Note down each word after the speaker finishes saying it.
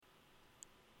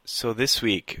So this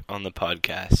week on the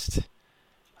podcast,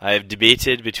 I have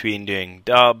debated between doing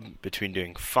dub, between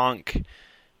doing funk,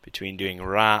 between doing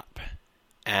rap,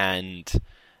 and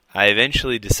I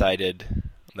eventually decided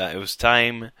that it was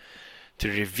time to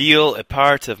reveal a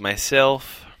part of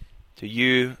myself to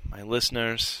you, my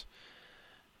listeners,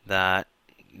 that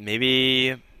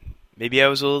maybe I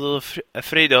was a little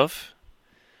afraid of.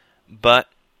 But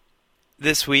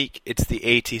this week, it's the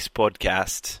 80s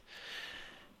podcast,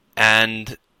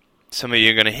 and some of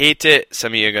you are going to hate it,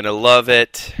 some of you are going to love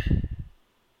it.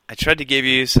 I tried to give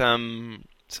you some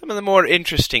of the more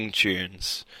interesting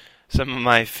tunes, some of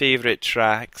my favourite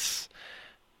tracks,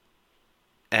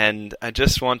 and I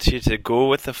just want you to go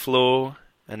with the flow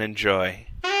and enjoy.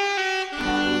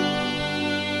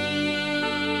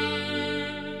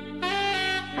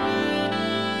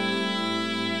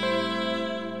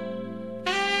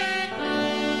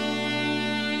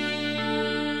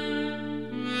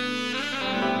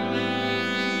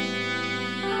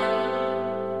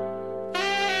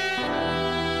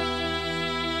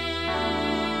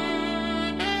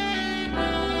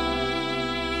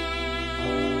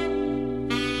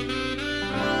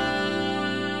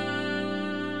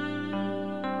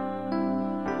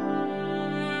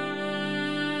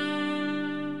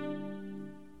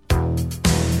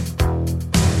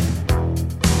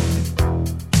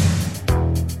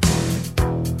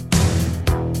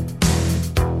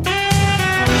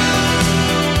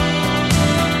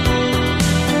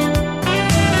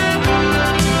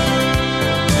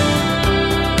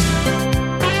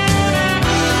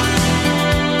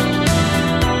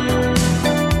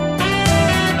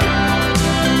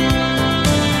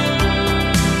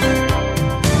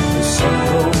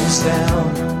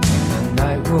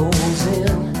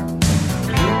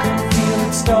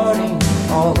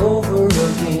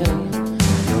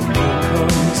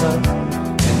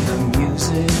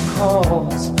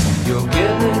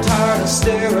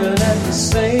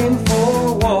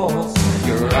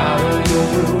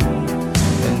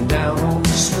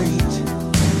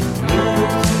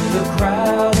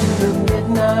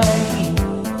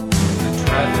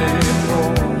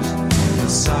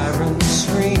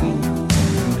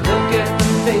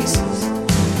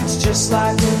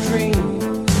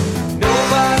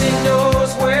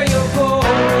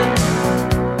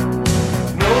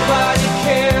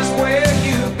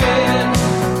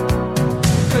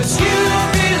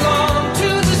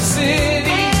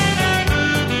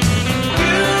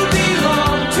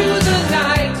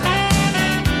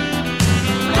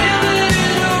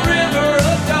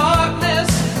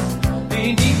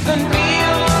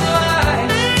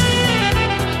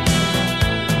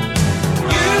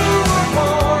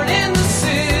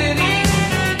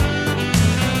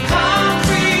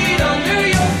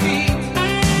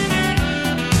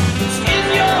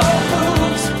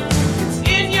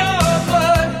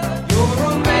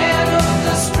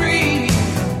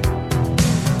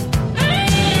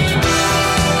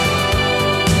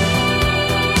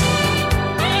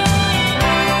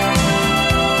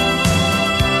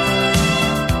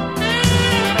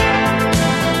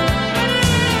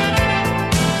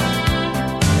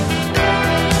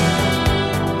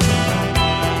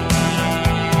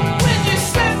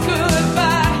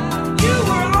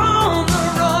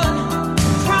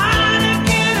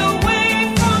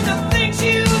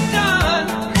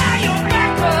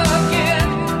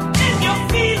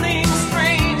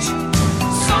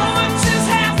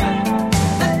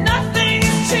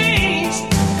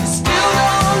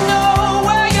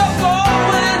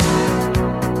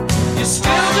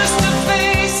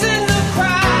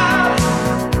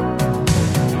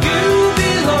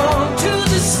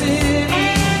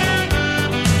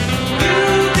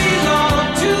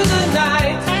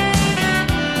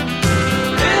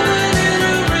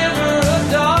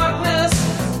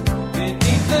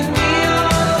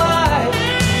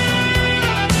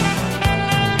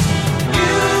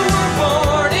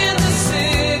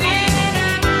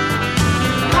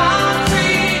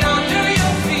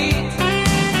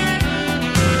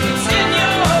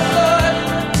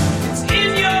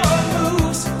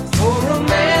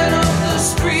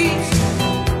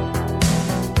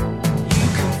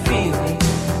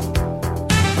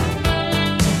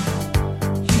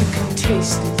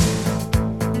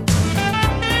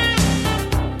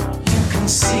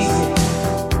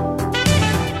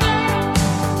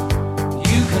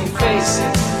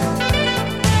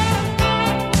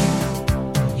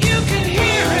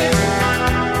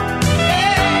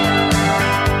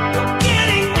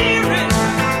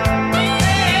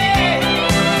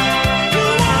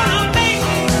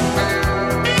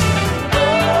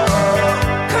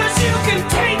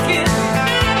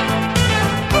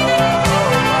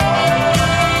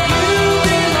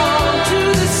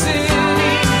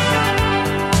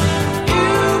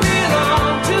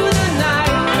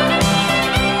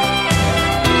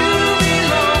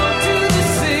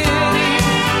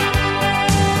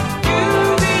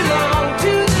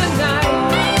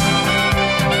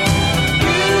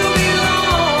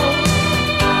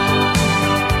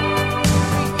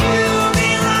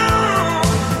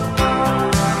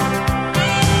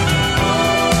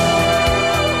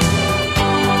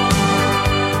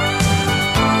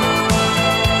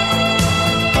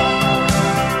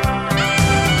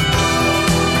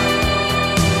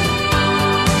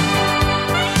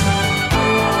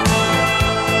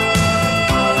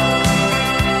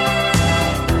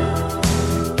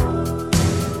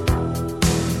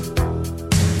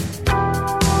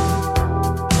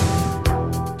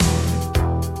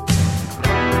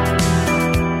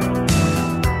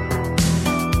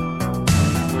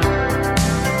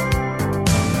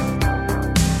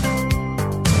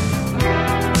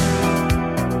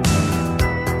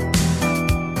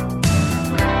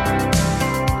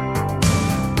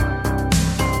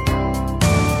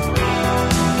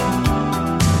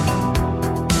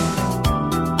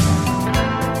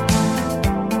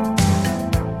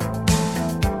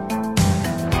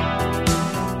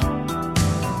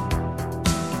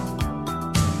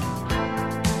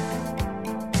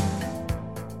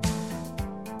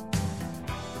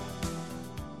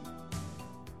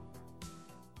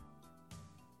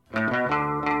 I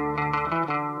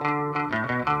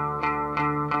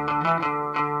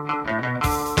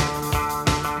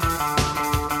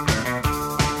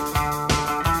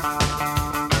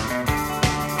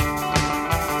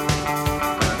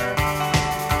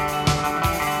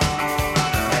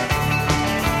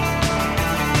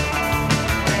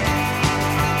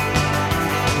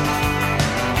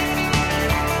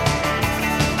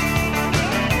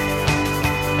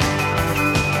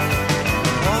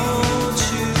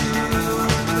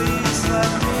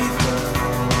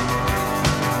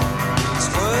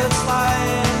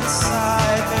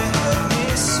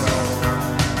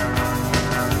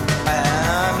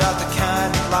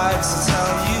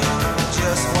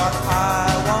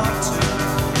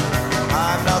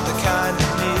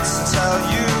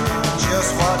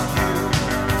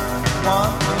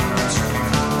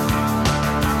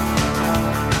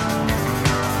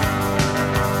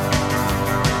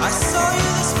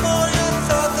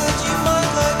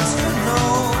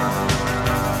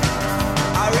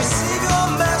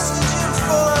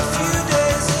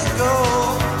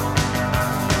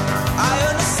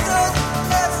understood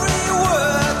every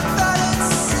word that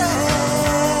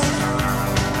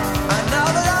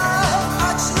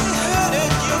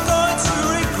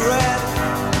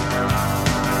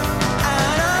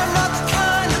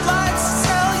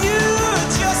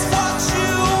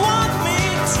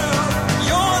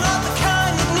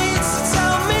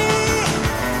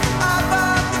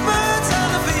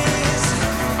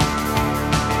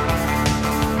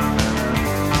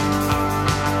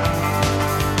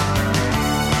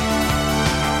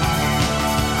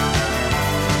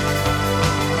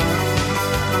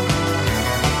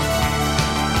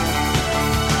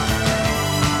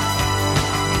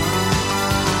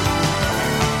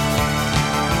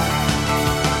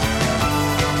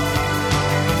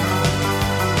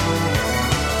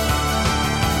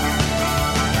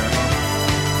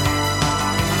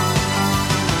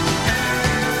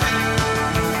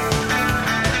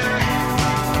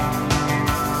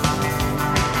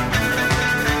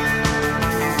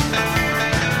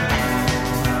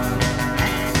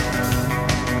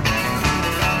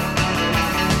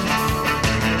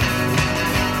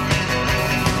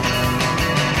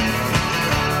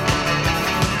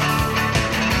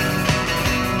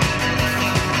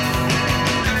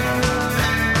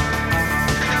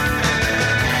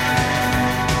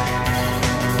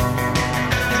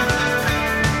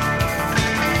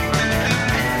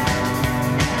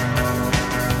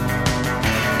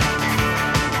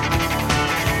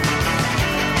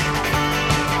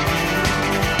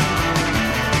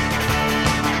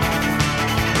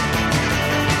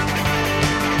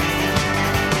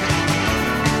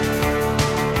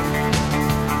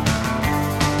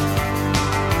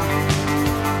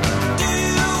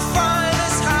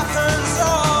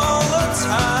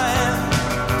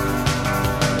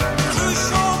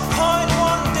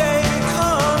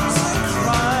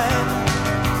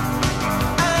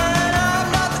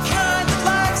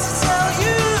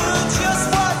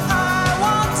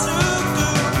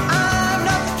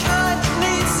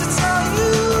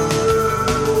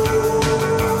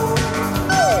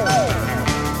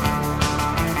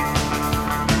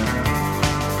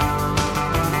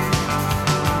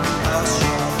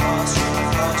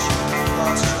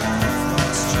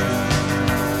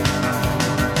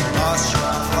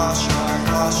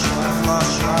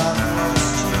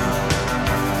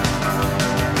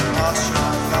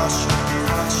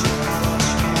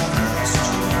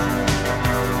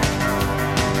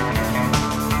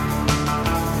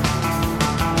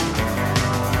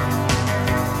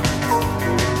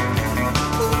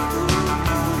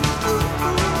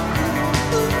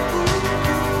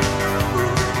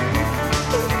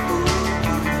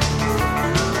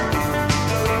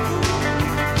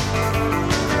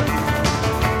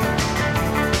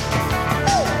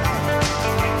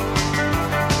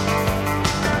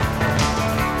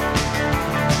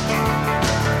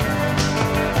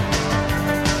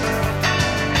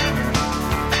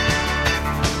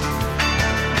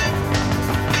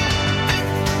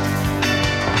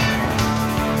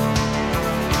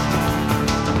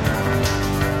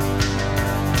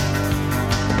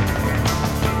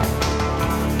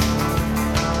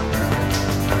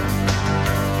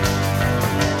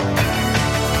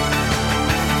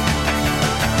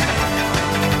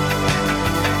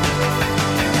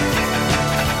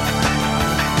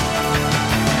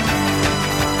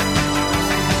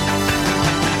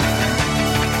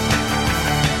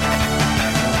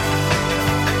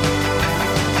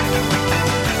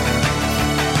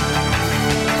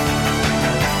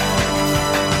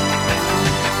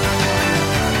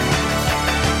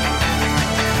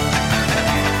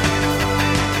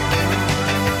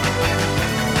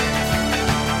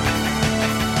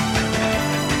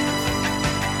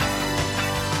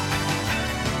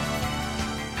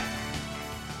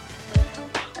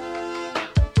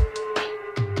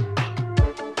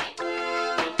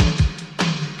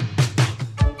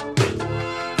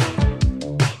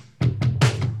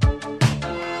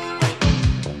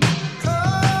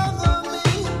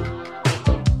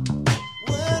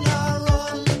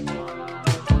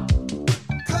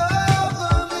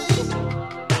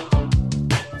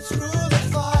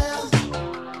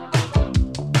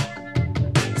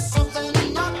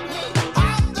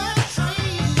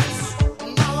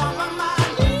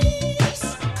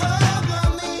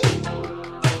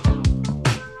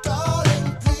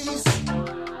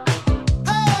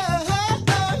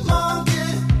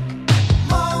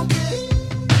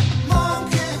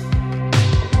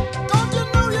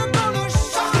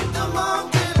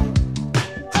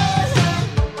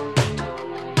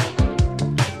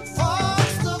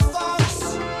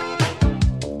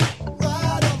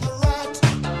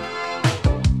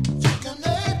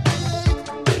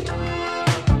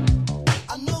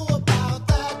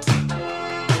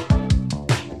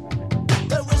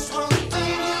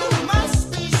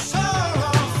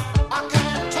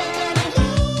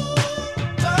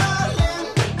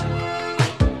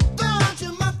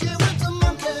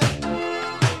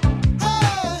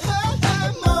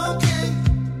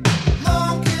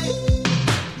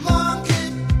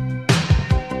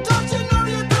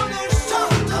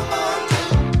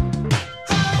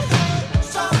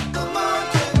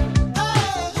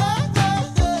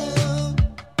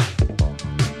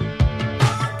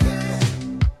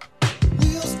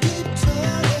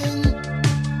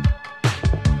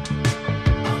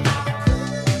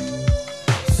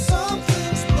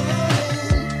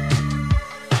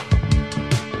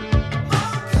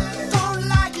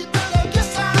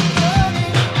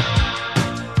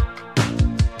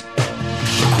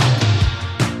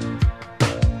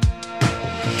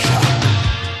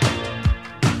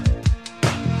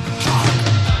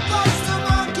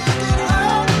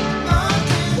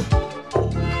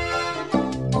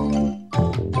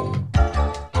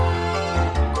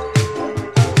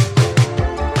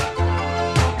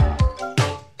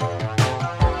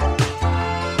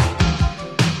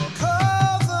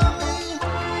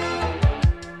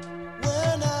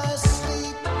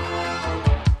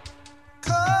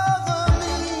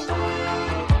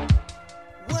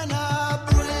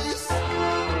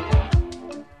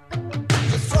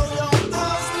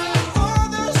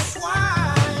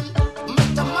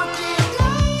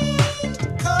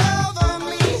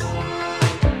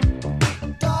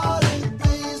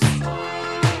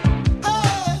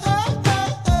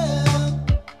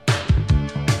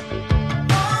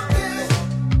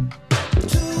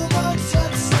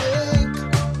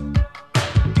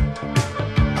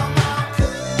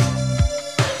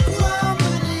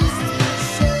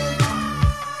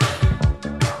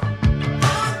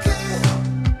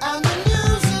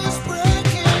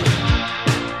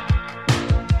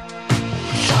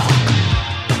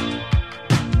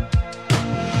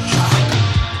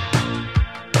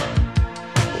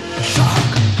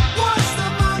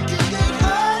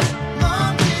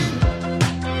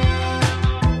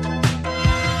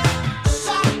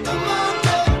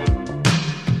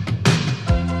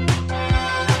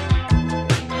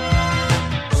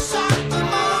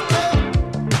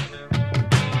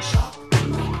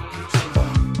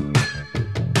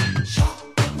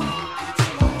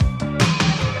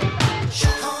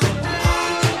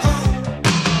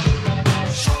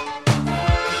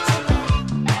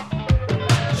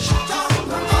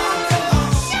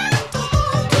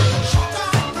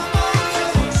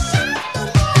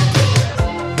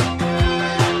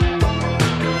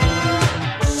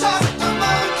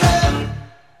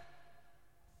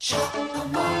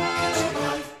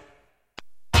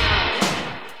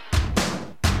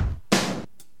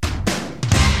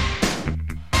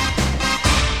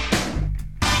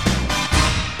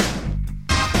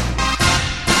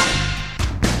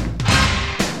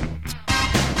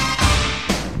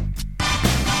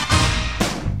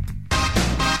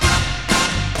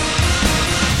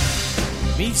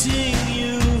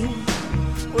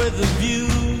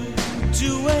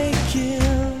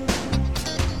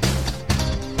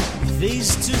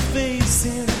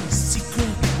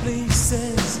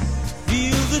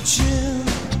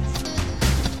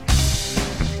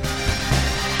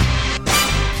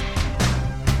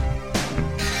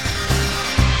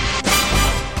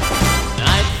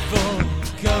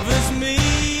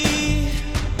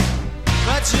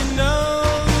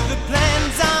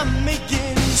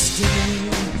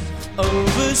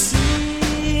the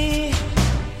sea.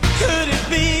 Could it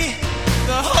be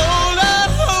the whole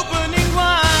earth opening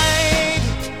wide?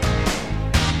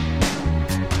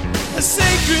 A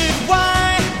sacred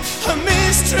wine, a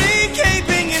mystery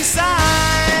gaping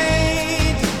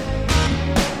inside.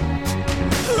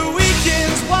 The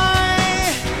weekends why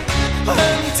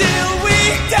until we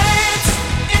dance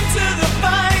into the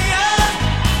fire.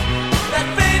 That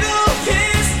fatal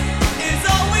kiss is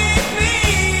all we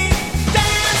need.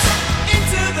 Dance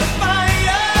into the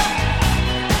fire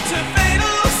to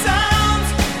fatal sounds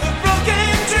of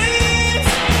broken dreams.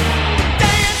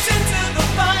 Dance into the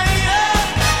fire.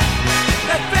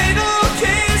 That fatal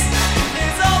kiss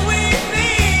is all we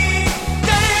need.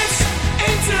 Dance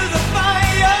into the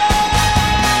fire.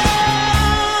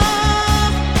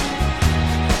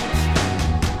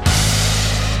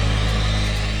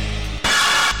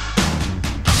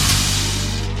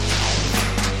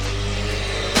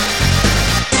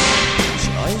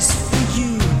 Choice for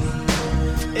you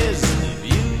is the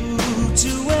view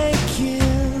to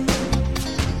waken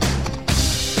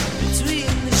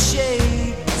between the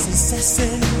shades,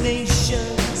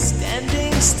 assassination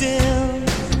standing still.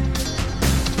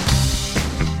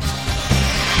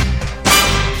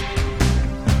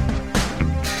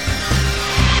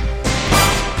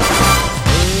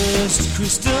 First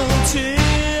crystal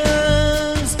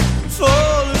tears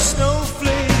fall as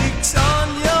snowflakes on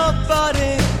your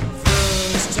body.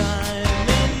 First time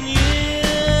in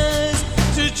years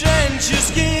to drench your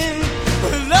skin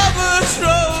with lover's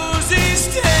rosy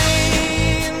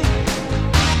stain.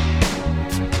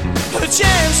 A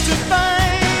chance to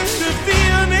find the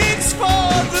phoenix for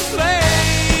the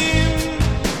flame.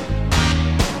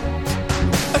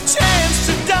 A chance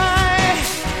to die,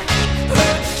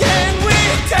 but can we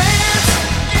dance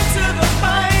into the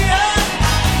fire?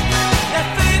 That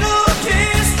fatal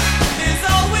kiss is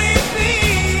all we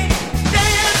need.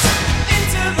 Dance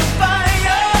into the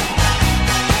fire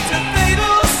to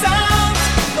fatal sounds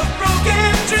of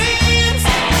broken dreams.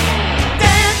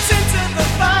 Dance into the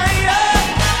fire.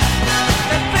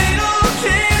 That fatal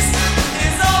kiss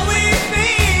is all we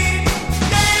need.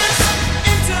 Dance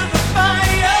into the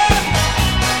fire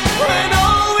when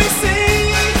all we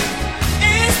see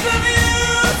is the view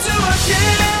to a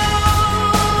kill.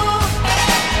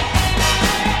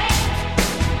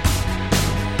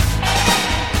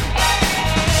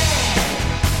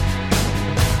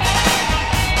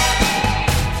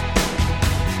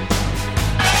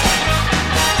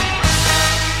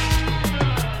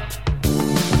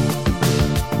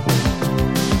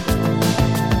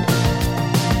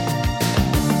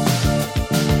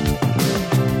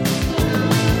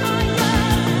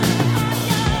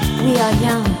 We are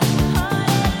young,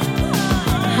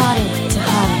 hearted to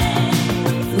heart,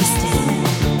 we stand.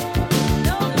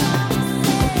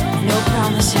 No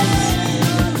promises,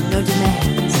 no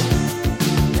demands.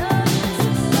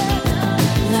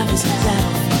 Love is a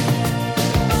battlefield.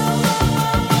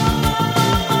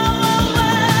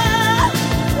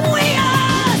 We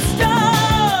are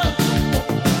strong.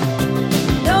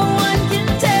 No one can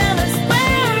tell us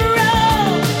we're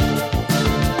wrong.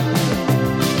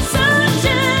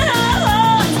 Sunshine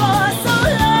our hearts.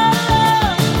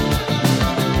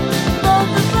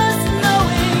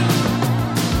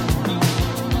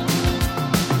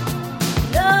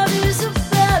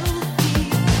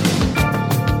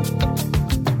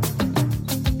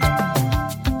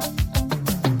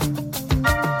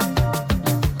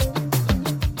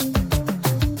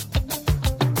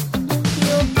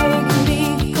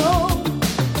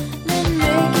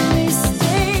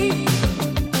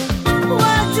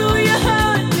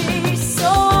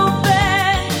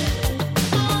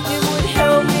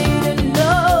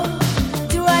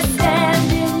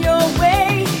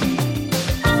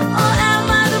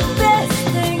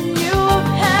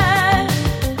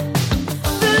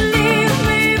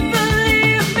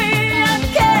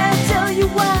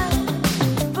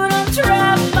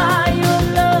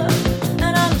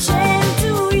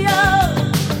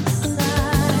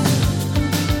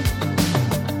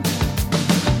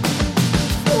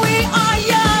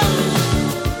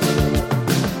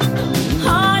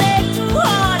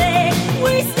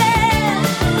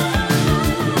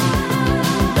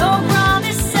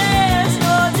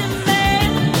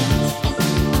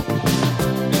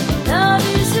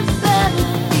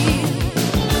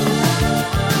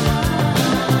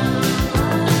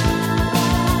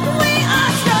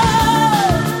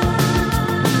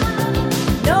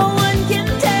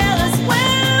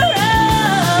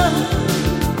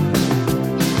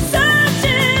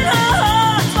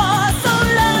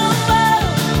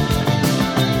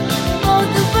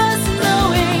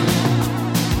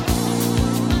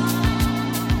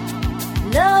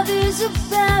 is a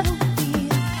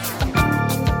battlefield.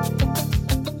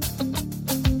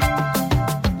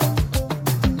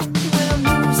 When I'm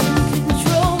losing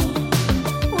control,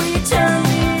 will you turn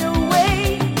me away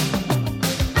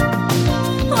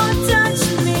or touch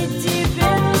me deep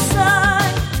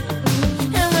inside?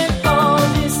 And when all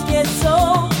this gets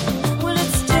old, will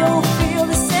it still feel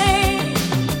the same?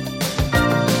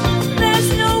 There's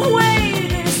no way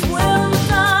this will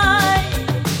die.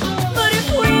 But if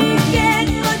we get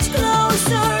much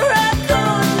closer, I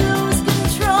could lose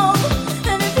control.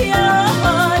 And if your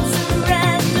heart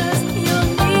surrenders, you'll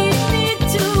need me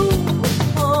to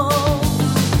hold.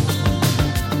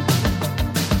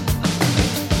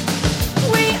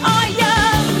 We are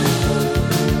young,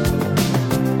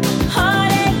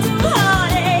 heartache to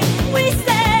heartache, we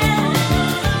stand.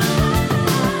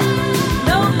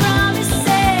 No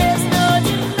promises, no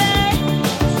demands.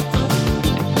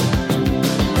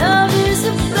 Love is a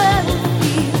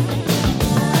battlefield.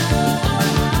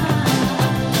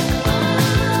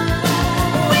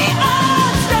 We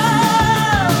are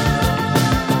strong.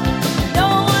 No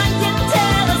one can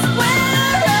tell us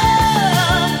we're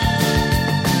wrong.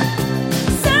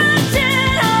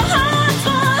 Searching our hearts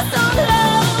for some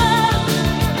love.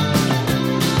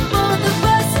 Both of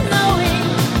us knowing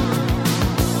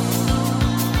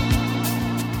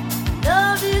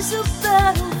love is a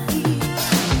battlefield.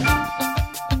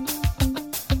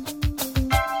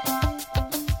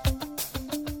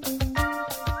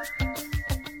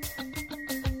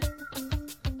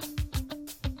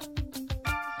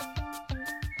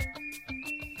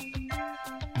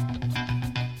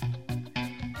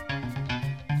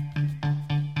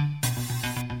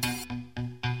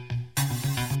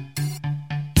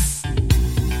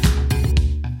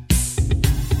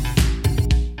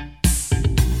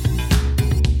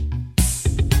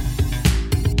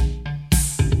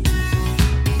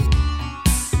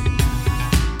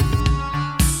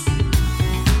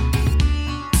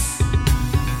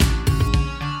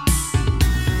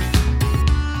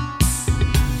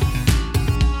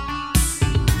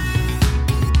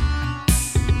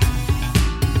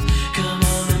 Come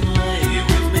on and lay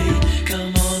with me.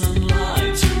 Come on and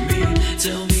lie to me.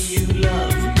 Tell me you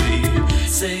love me.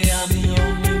 Say I'm the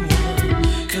only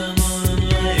one. Come on and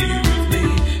lay with me.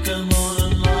 Come on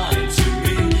and lie to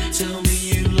me. Tell me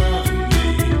you love me.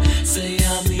 Say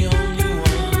I'm the only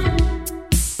one.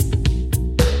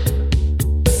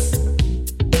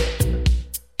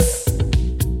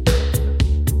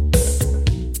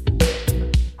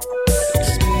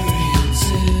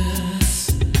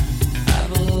 Experiences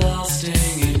have a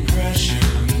lasting impression,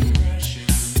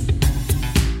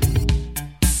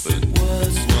 but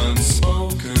words once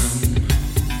spoken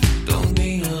don't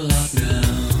mean a lot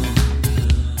now.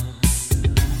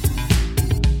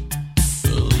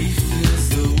 Belief is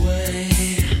the way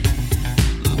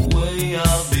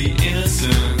of the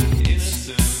innocent.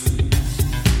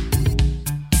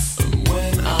 And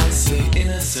when I say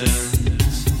innocent,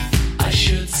 I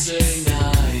should say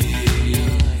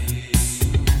naive.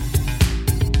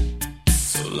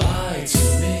 So lie to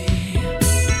me,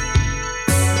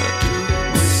 but do it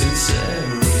with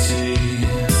sincerity.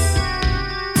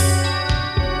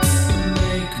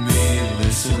 Make me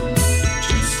listen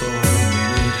just for a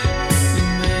minute.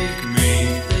 Make me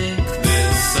think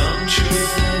there's some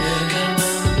truth in it. Come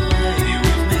on and lay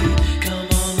with me. Come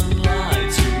on and lie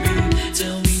to me.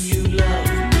 Tell me you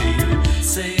love me.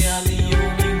 Say I'm the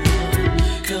only one.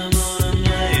 Come on and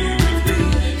lay with me.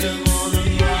 Come on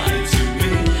and lie to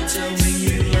me. Tell me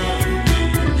you love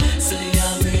me.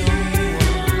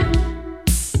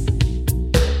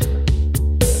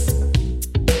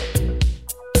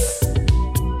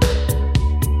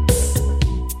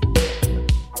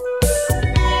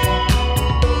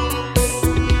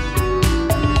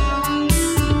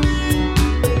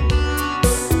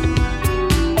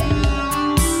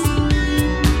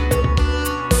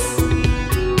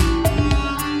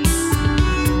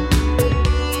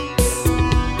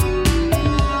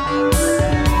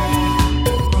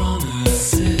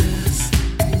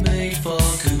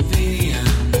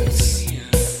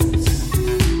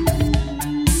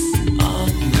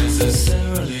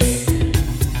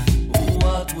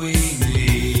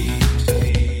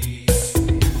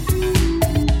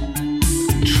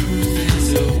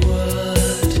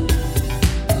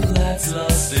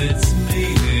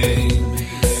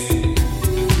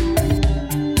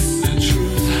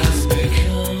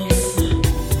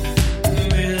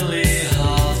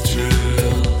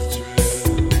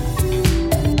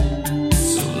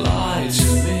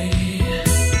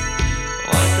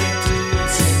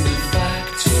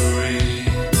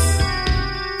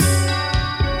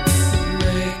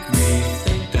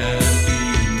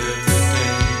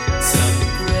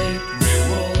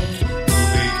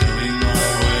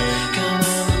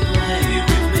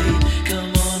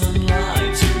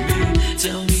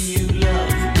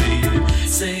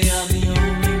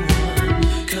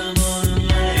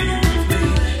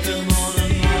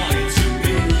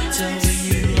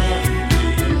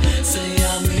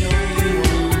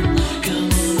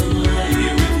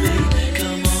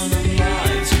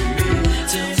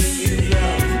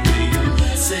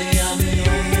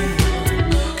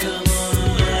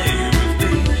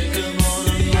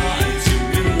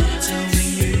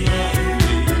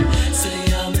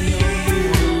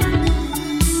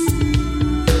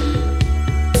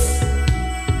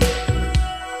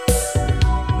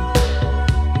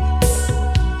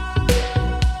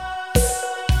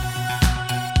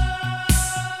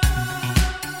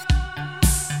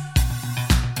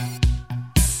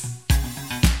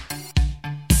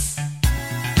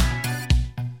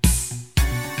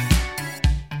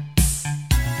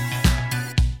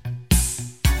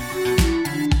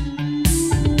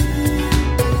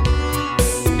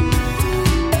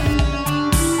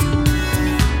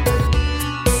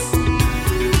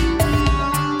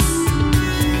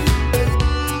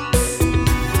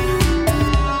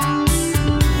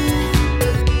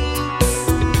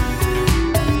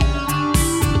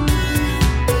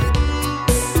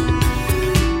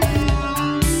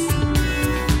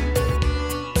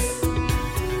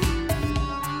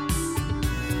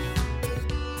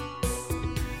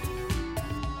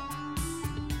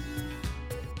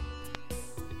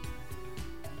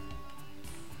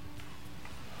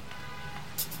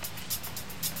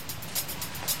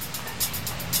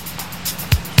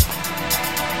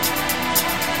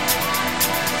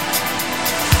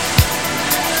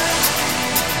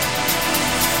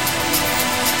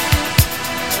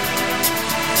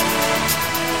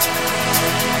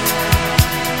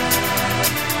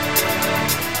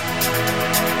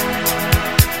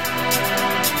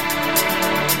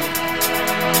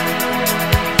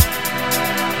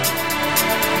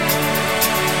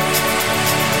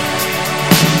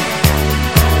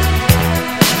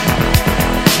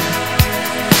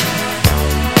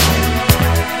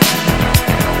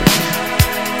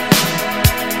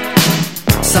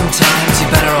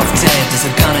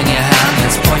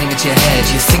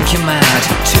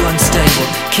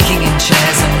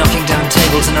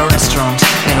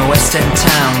 West End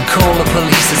town. Call the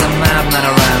police, there's a madman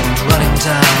around, running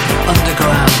down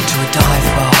underground to a dive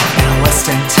bar in a West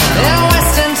End town. In a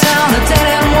West End town, a dead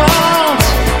end world,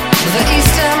 the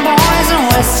East End boys and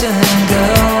West End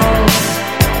girls.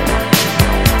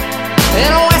 In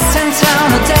a West End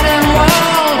town, a dead end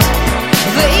world,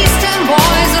 the East End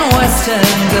boys and West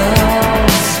End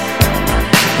girls.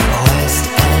 West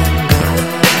End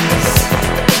girls.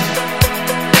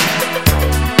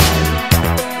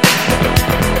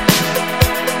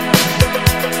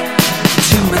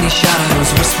 Too many shadows,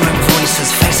 whispering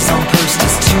voices, faces on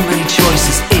posters, too many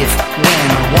choices. If, when,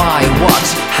 why, what,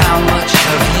 how much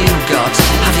have you got?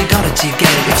 Have you got it, do you get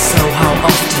it? If so, how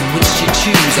often? Which do you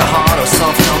choose, a hard or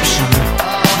soft option?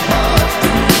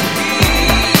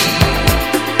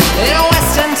 In a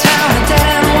West End town, a dead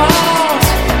end world,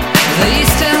 the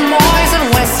East End boys and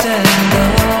West End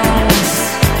girls.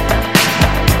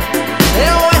 In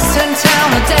a West End town,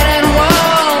 a dead end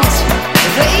world,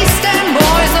 the East End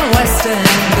boys and West End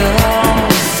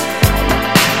girls.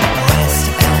 West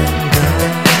End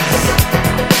girls.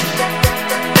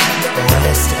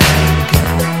 West End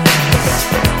girls.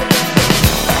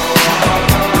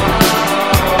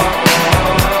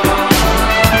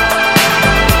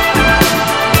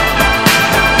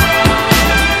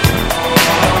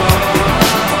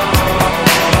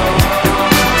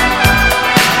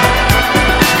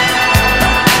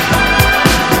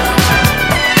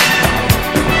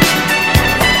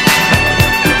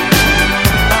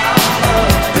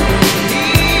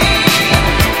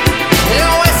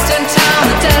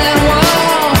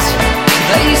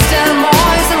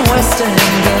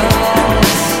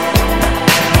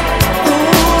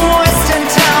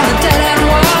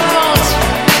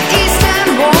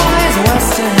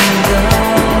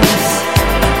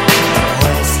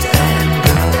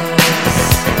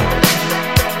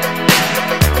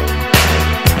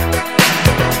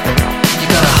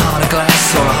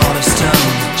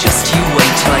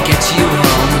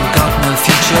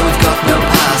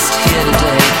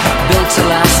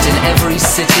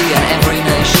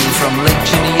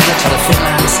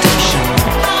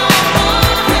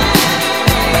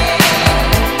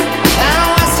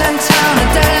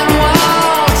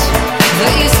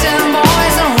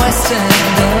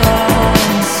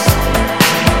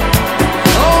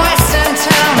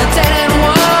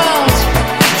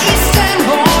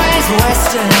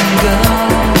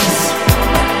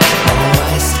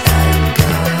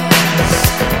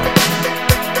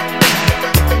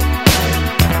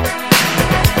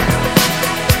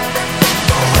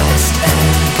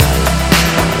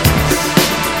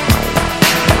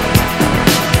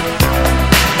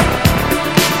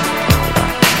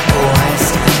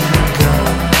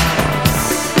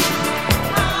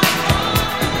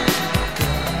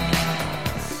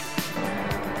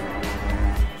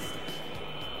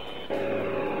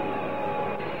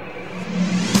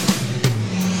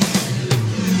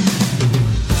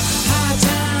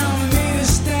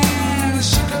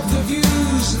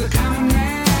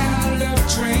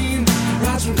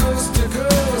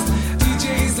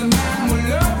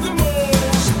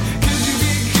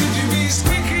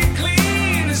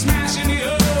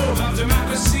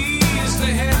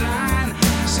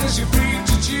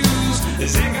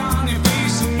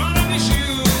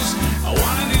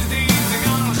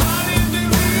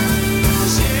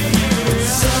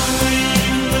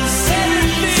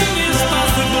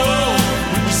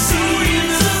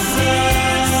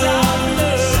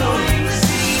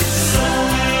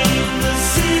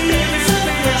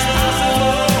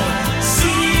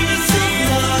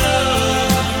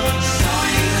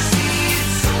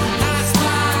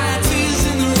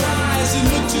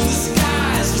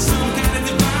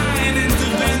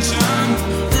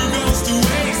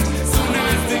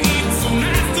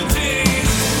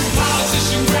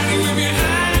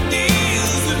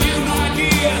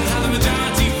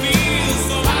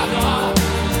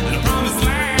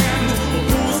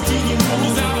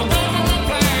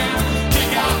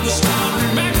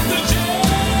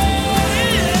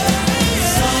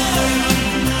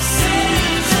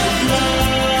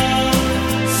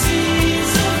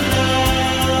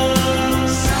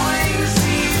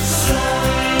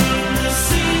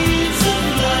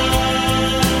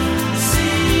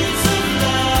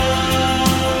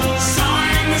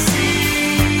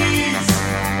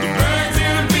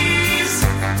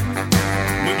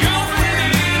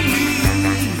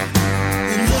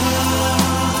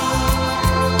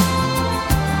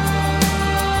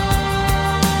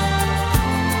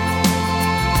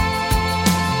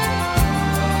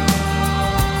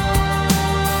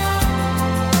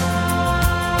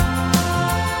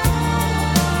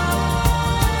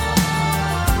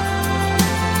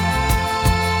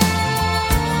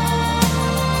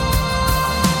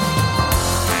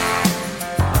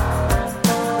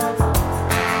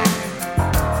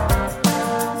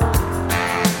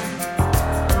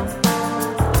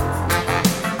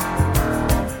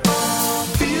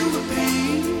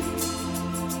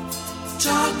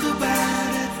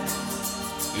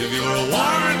 If you're a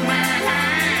warrant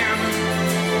man,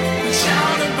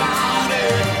 shout about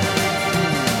it.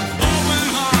 Open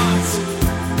hearts,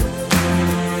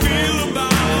 feel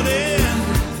about it.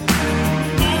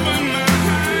 Open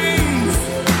minds,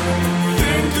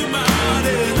 think about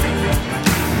it.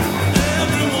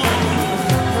 Everyone,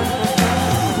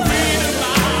 read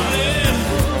about it.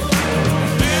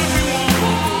 Everyone,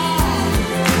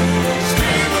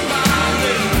 scream about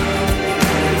it.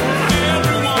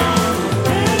 Everyone.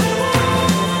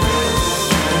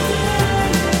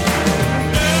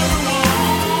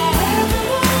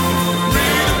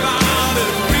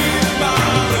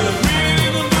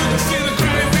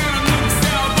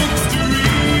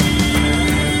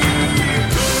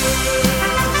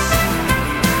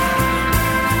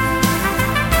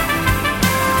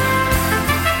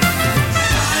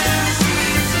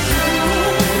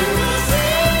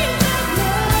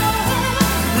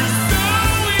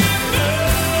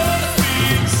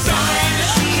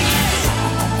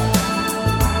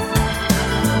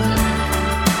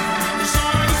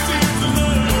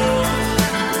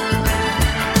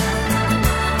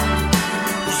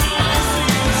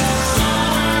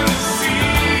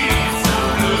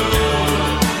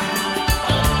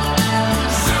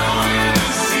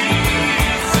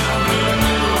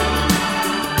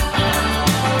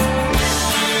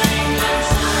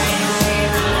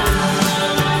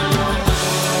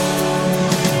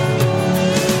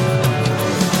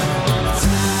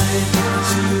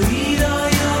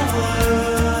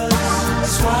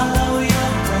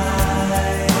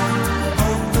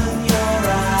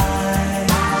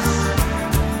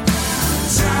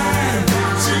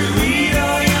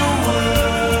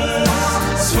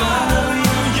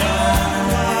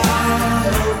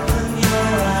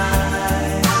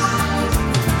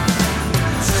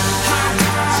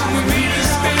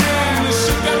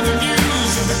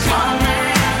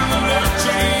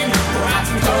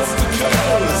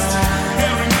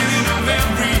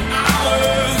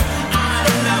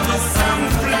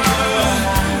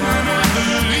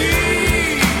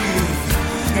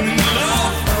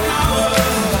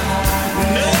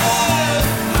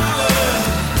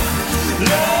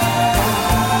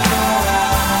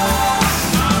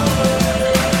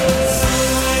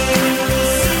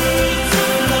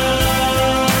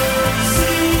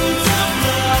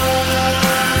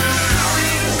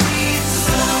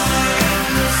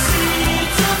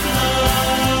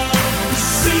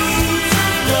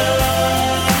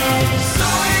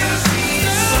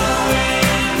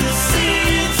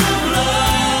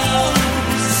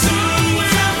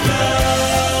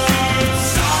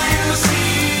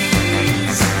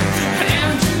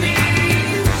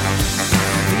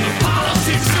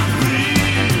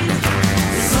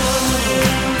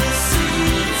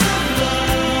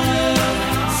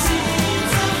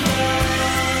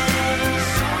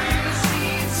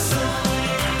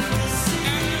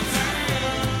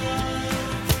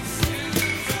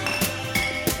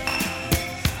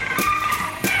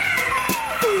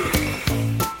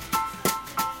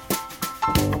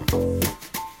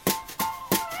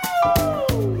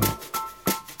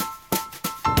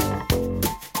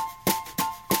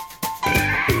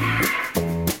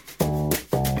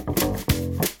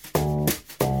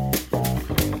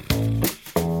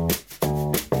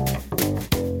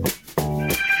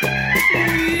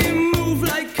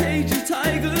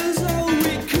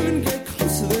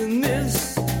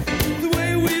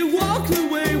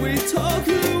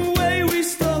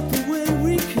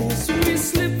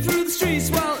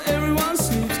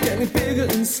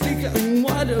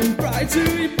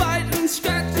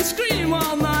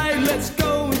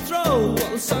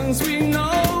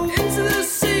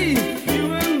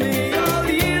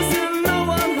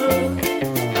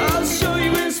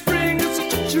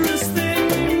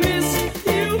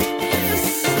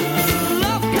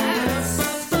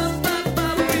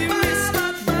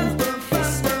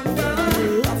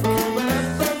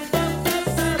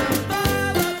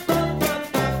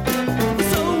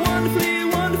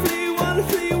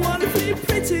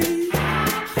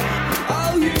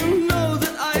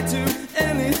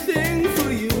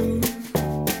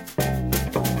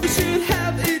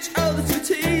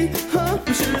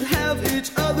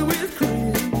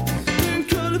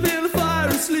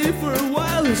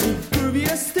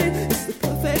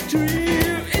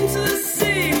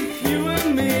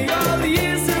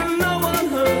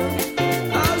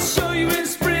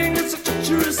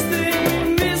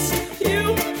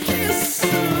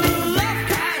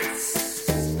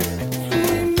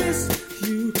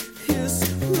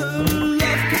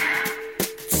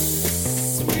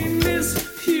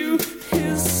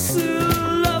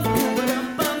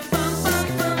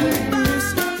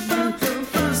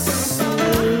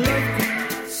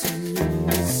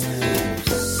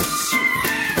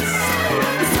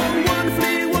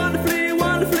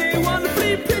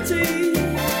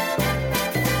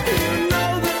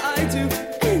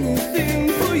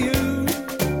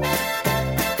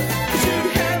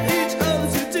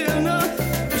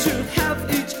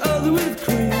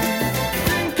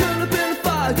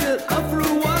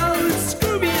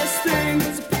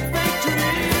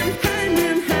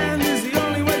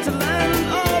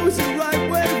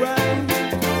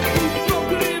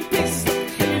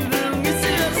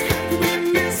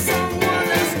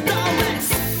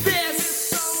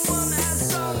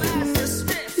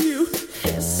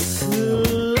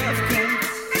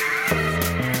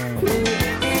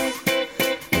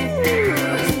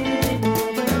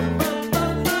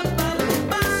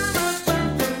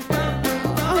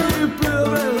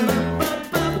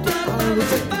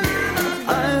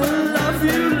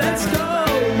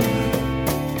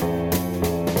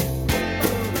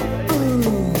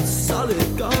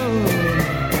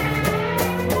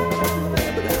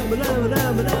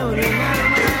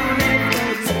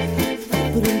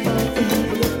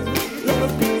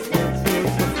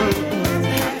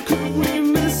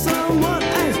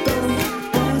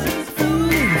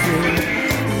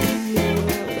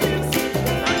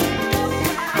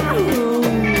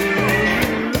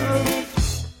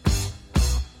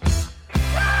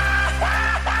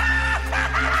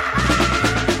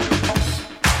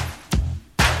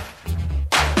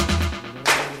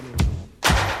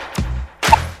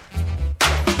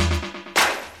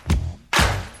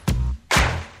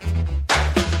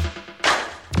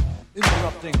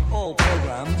 Interrupting all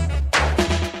programs.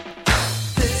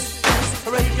 This is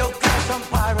a radio clash on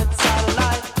pirate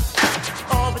satellite,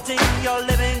 orbiting your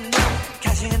living room,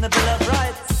 cashing in the Bill of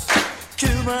Rights.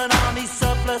 Human army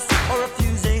surplus or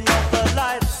refusing of the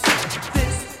lights.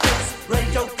 This is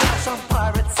radio clash on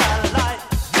pirate satellite.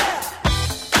 Yeah.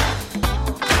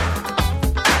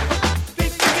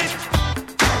 Beep, beep.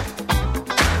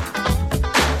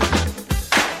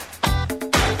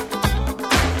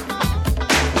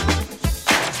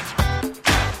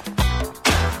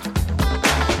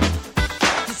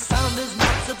 The sound is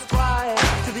not subscribed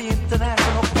to the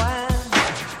international plan.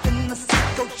 In the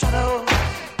psycho shadow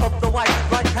of the white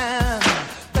right hand,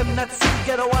 them that see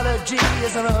ghettoology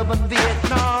is an urban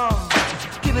Vietnam,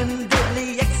 giving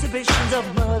deadly exhibitions of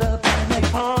murder and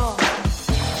napalm.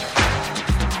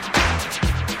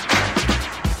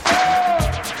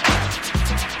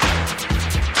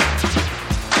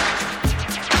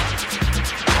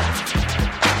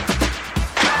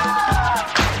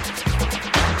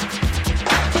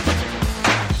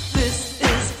 This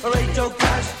is a radio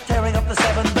clash tearing up the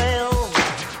seven veils.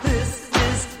 This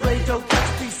is radio clash,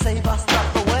 please save us,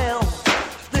 stop the whale.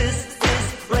 This is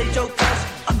radio clash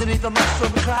underneath the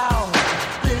mushroom cloud.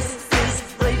 This is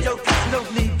radio clash, you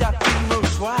don't need that emo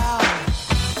shroud.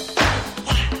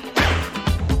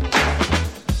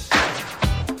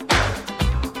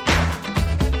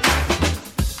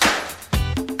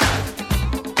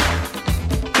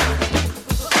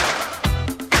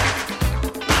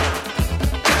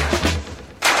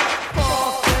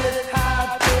 Forces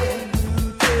have been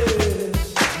looted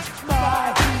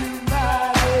by humanity.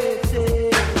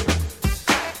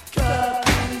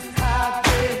 Curtains have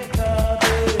been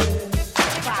covered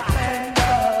by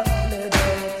tender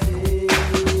liberty.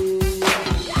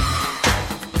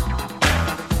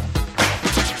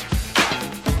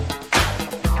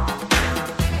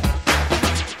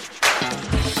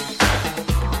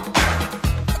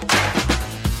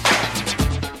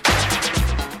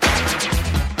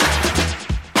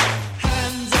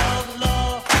 Hands of law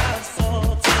have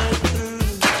sorted through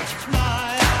my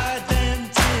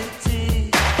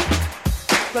identity,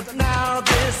 but now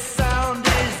this sound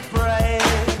is brave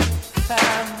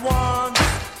and wants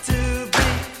to be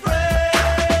free.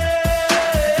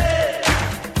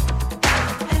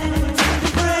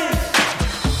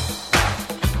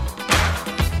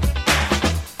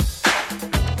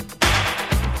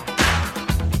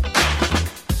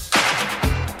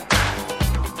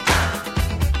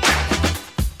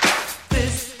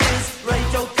 This is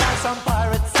Radio Clash on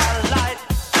Pirate Satellite.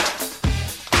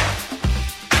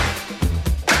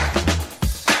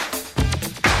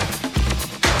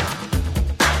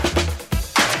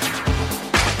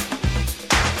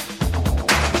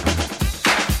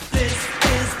 This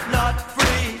is not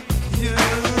free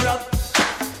Europe,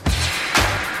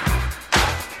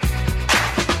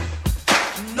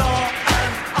 nor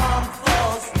an armed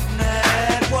force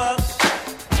network.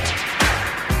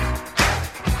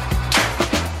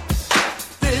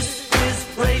 This is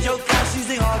Radio Clash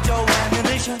using audio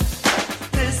ammunition.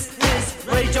 This is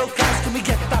Radio Clash, can we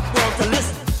get that world to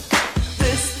listen?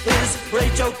 This is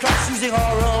Radio Clash using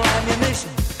oral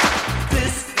ammunition.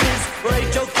 This is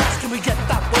Radio Clash, can we get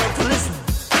that world to listen?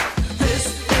 This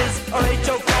is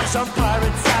Radio Clash on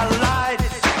Pirate Satellite,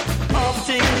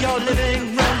 orbiting your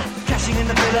living room, cashing in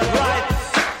the Bill of Rights.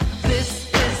 This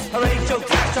is Radio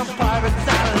Clash on Pirate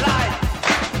Satellite.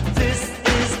 This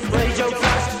is Radio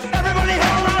Clash. Everybody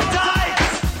hold on tight.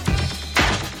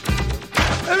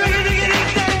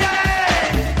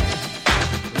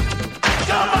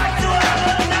 Go back to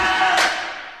Ireland now.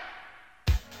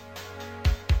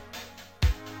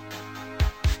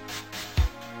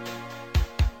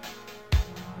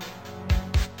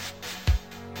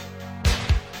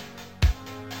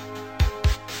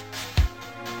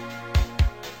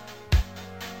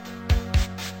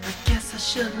 I guess I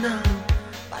should know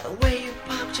by the way you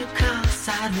parked your car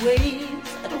sideways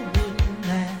that it wouldn't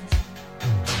last.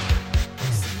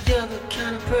 See, you're the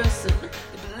kind of person that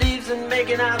believes in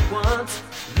making out once,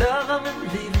 love 'em and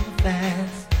leave 'em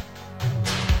fast.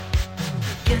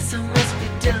 I guess I must be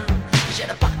dumb. She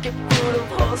had a pocket full of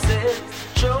horses,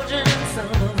 Trojan and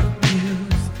some of the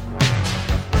mules.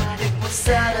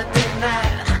 Saturday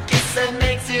night. I guess that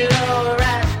makes it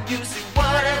alright. You say,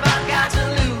 what have I got to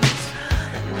lose?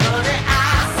 And honey,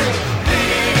 I say,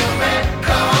 little red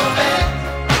Corvette.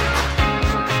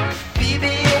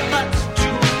 Baby, you're much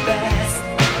too fast.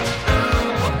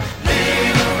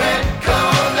 Little red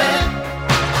Corvette.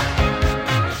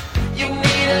 You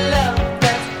need a love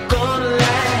that's gonna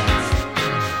last.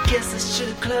 Guess I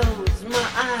should've closed my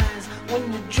eyes when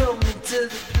you drove me to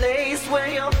the place where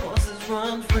your horses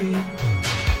run free.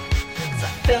 'Cause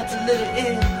I felt a little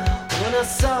ill when I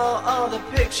saw all the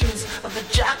pictures of the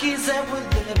jockeys that were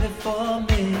there before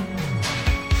me.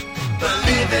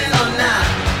 Believe it or not,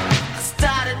 I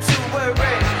started to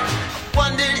worry. I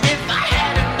wondered if I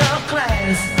had enough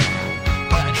class.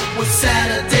 But it was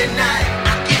Saturday night,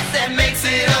 I guess that makes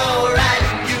it alright.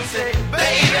 You say,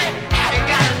 baby, have you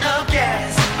got enough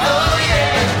gas? Oh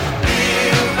yeah,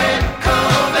 little red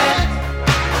Corvette.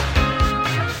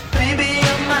 Baby,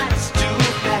 you're much too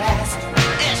fast.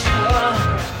 Yes, you are.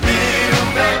 Little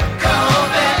red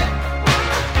Corvette.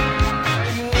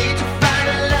 You need to find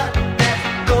a love that's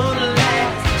gonna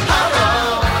last.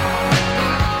 Oh,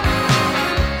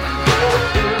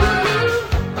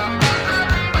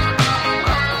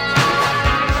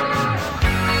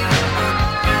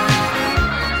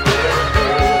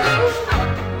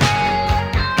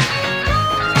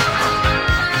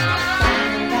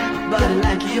 body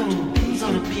like yours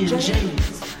on a being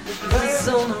James. It's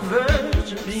on the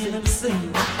verge of being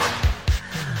obscene.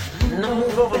 No,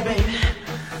 over, baby.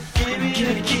 Give me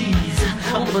the keys.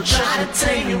 I'm gonna try to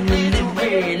take you in the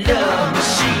red love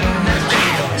machine.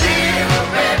 Little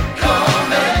red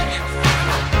Corvette.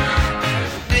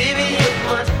 Baby, it's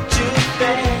much too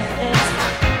fast.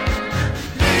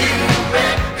 Little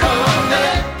red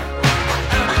Corvette.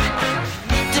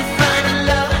 Need to find a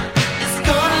love that's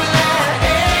gonna last.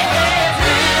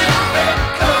 Little red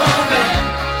Corvette.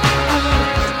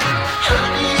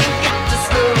 Honey, you got to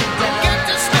slow down.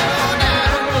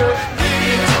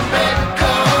 Little red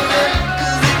Corvette.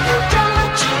 'Cause if you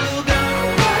don't, you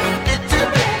gonna run. Little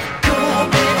red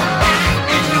Corvette.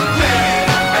 In the red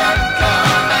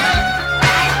Corvette.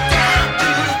 Right down to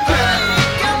the ground. You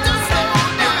got to slow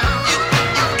down.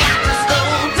 You got to slow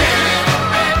down.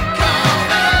 Red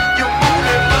Corvette. You're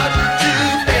moving much too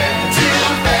fast, too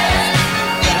fast.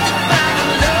 Need to find a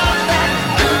love that's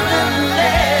gonna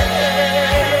last.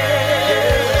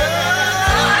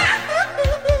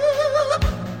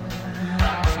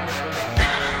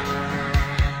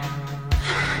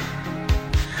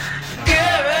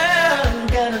 Girl,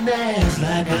 got an ass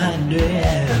like I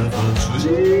never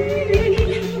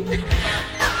seen.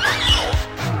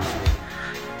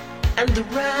 And the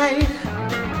ride,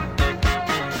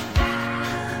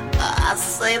 I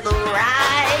say the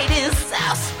ride is so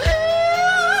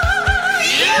smooth.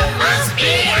 You must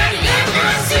be a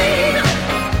limousine.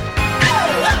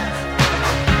 Oh,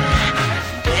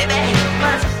 baby,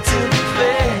 much too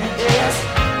fast.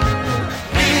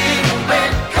 Little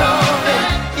red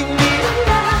Corvette, you need a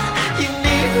love, you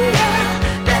need a love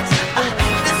that's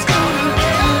gonna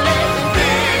last.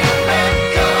 Little red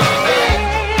Corvette,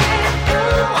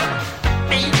 oh,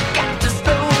 you got to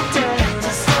slow down,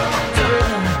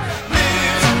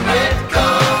 Little red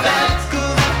Corvette,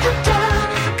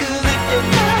 'cause if you're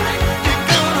done, you're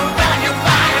gonna run your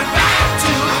body right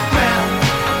to the ground,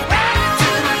 right to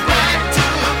the ground, to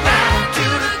the ground, to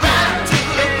the ground, to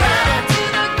the ground, to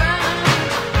the ground.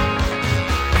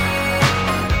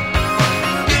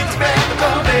 It's red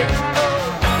Corvette.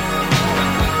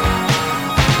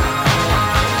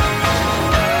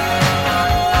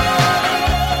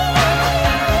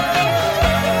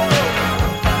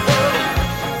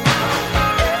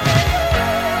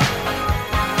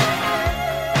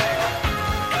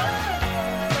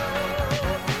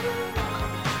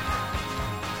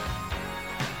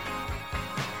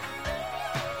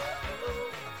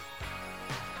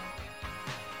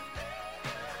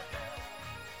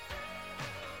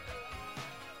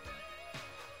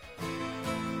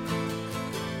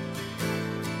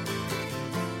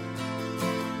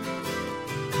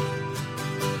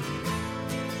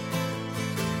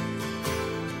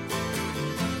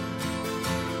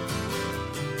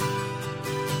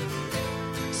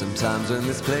 Sometimes when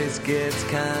this place gets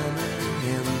kinda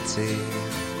empty,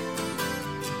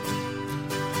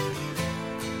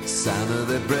 sound of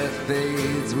their breath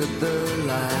fades with the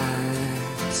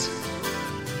light.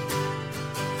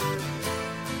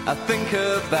 I think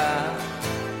about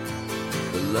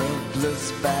the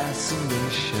loveless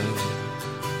fascination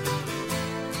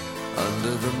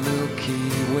under the Milky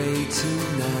Way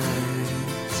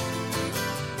tonight.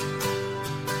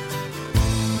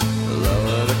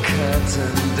 Lower the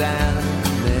curtain down in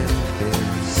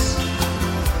Memphis,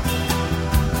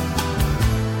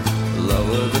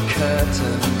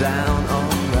 curtain down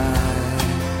alright.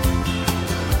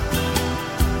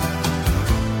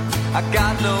 I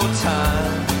got no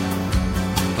time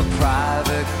for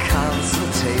private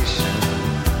consultation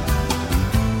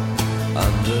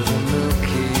under the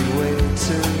Milky Way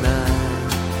tonight.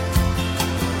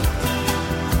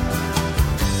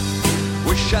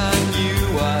 Wish I knew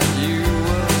what you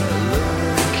were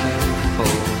looking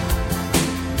for.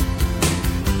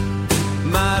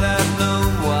 Might have known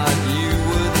what you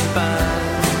would find.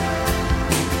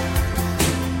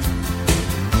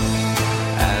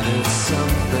 And it's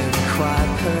something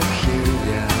quite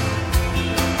peculiar,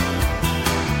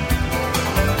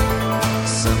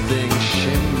 something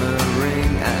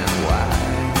shimmering and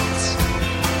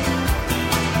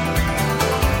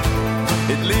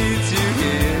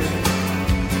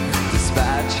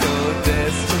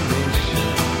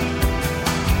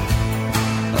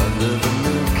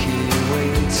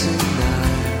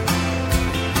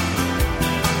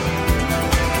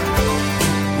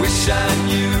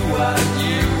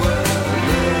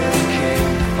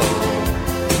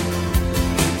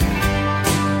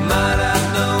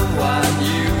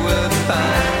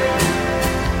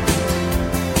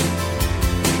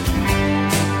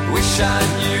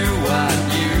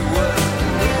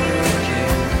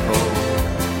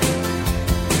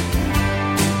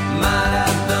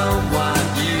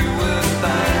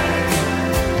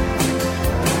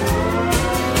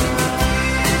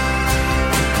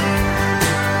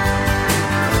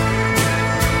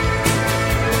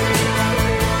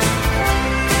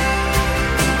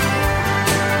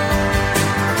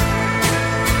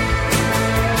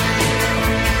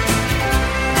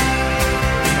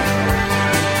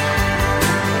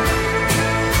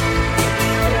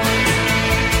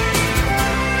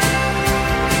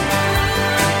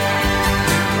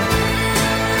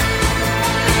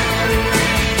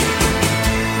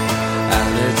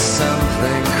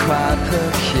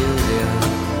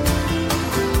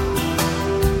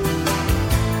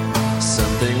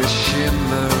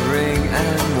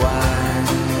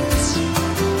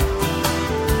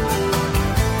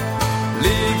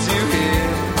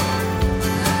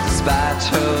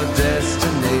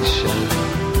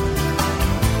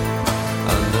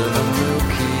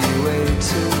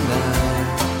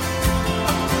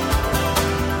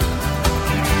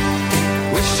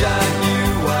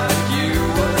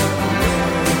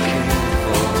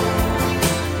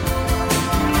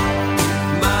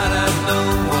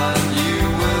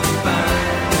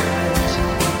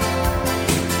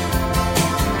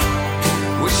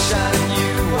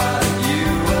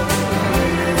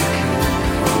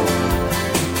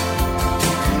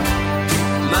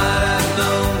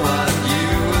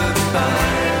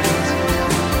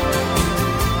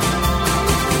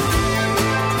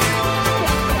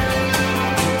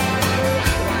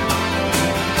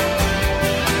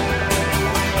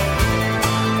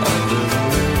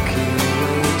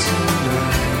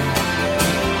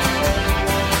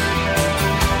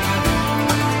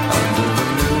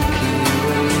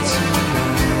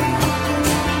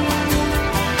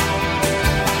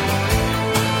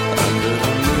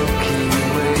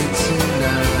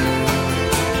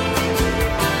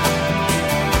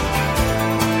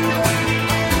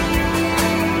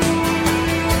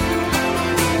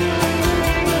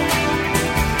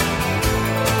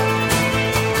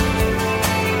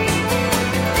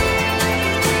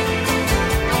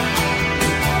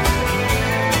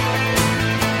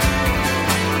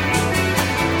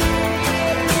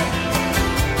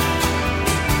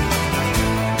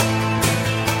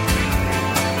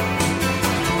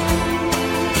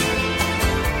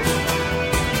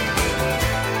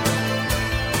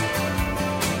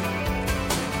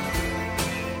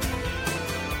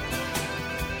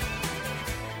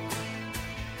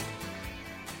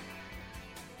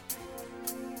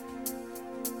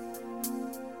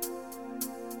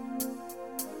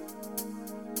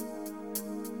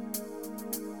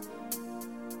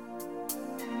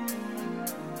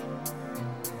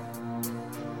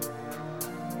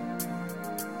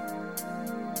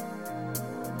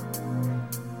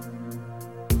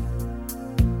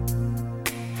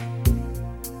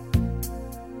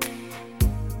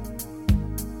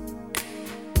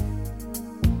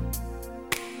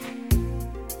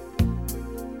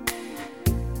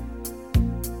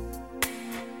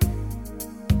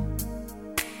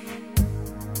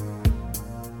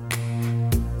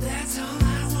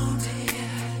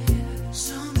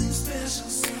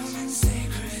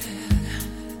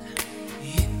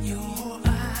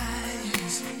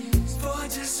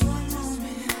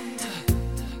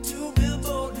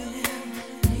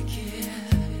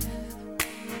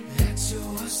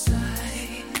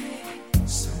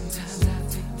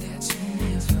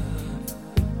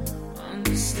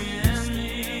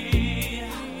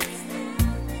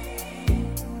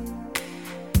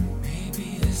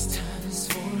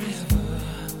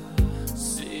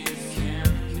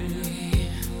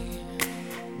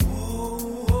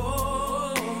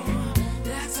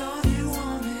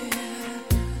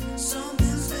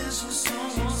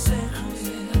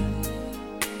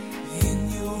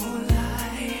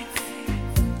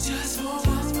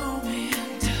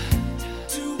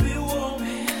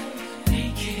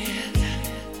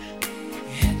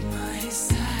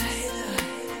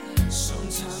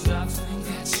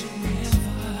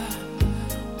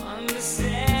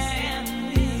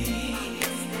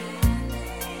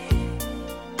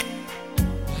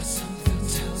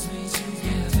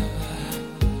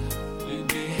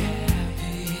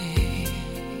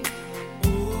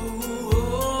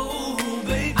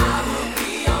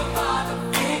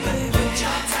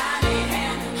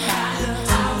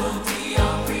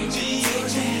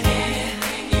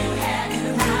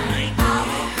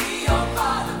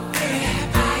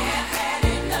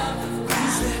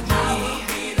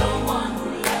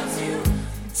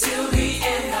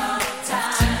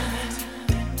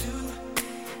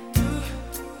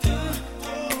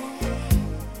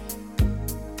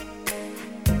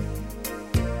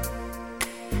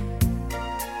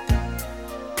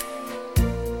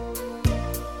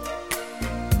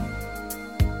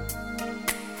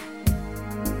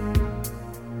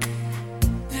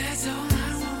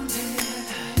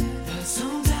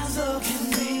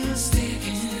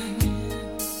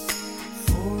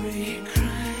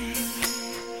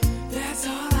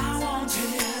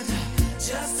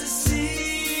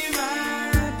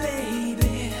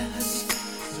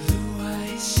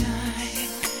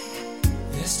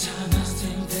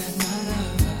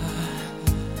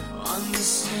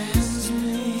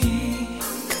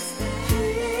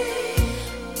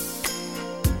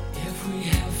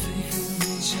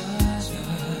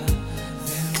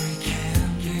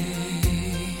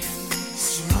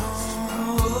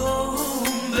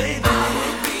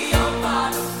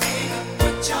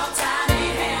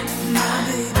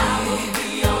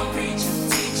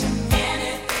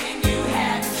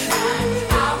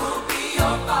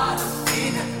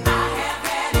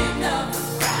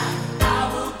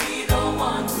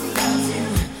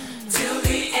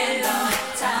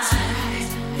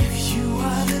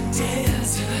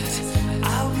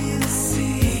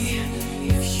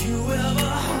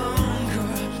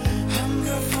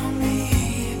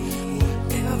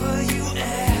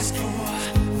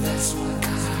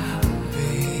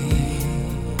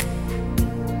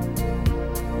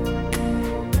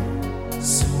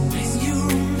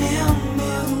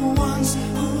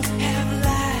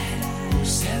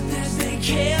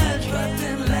cared, but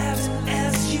then laughed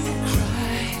as you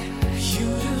cried.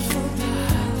 Beautiful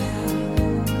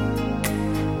darling,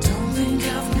 don't think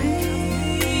of me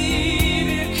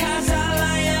because all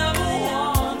I ever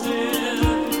wanted.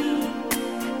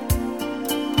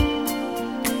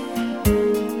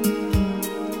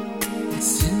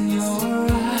 It's in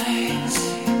your eyes,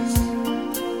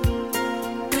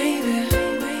 baby,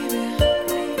 baby.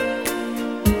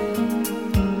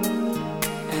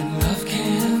 And love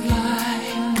can't lie,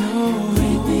 no.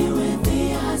 Read me with the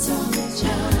eyes of a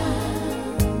child.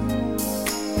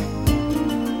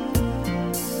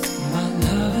 My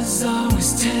love is always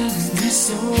telling me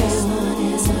so. This one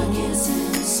is a kiss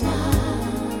and a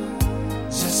smile.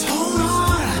 Just hold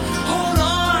on,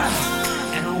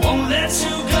 and I won't let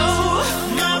you go,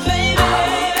 my baby.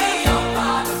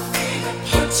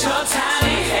 Put your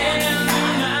tiny hand in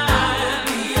mine.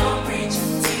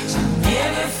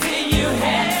 Everything you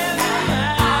have,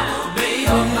 baby.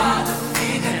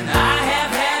 And I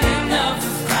have had enough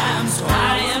of crime, so I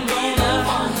am gonna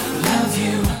love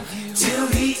you till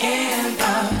the end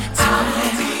of time. I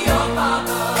will be your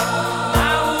father.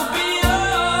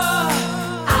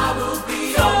 I will be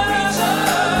your preacher.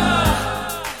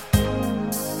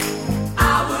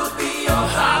 I will be your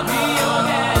daddy.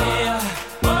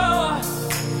 Oh,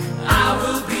 I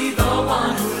will be the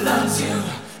one who loves you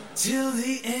till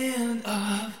the end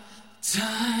of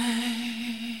time.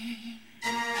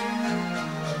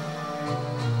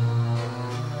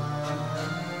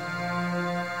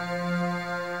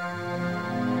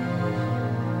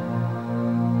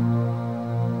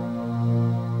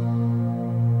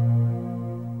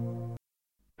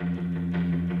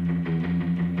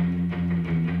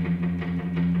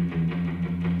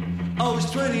 I was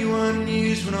 21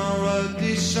 years when I wrote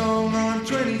this song. I'm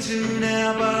 22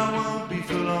 now, but I won't be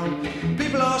for long.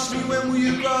 People ask me when will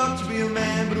you grow up to be a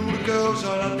man, but all the girls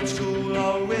I loved at school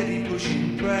are already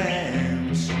pushing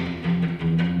prams.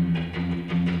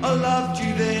 I loved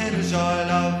you then as I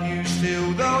love you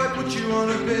still. Though I put you on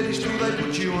a pedestal, they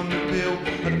put you on the pill.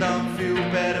 I don't feel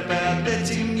bad about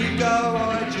letting you go,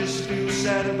 I just feel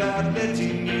sad about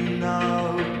letting you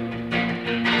know.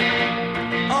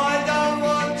 I don't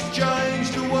want to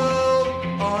change the world.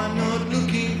 I'm not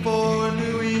looking for a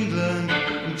New England.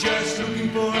 I'm just looking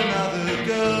for another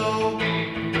girl.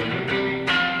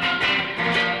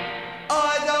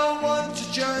 I don't want to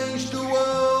change the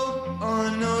world.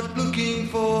 I'm not looking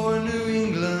for a New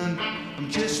England. I'm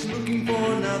just looking for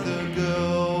another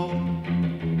girl.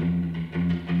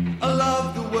 I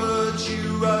love the words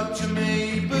you wrote to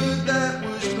me, but that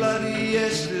was bloody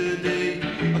yesterday.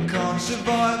 I can't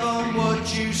survive on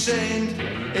what you send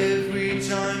every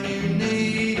time you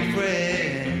need a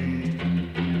friend.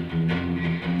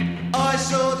 I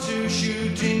saw 2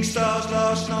 shooting stars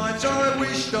last night, I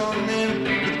wished on them,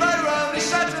 but they were only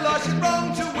satellites. It's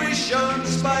wrong to wish on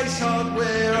space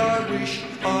hardware. I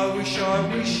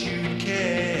wish you'd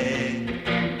care.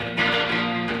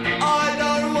 I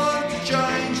don't want to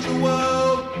change the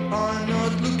world. I'm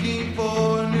not looking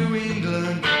for New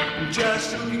England. I'm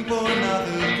just looking for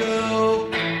another girl.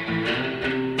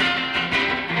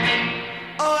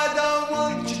 I don't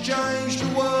want to change the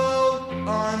world.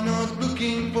 I'm not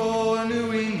looking for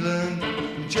New England.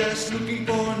 I'm just looking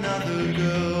for another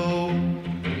girl.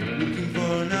 Looking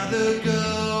for another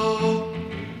girl.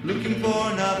 Looking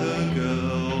for another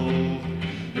girl.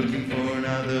 Looking for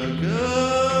another girl.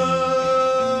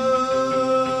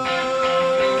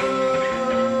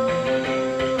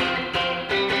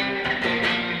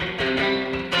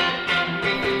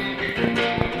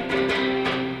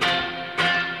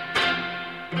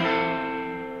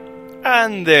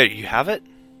 And there you have it,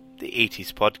 the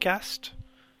 80s podcast.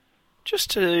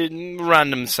 Just a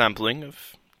random sampling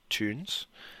of tunes.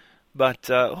 But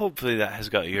hopefully that has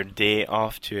got your day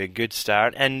off to a good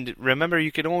start. And remember,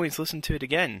 you can always listen to it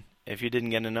again if you didn't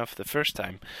get enough the first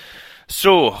time.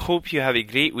 So, hope you have a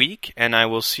great week, and I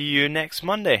will see you next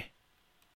Monday.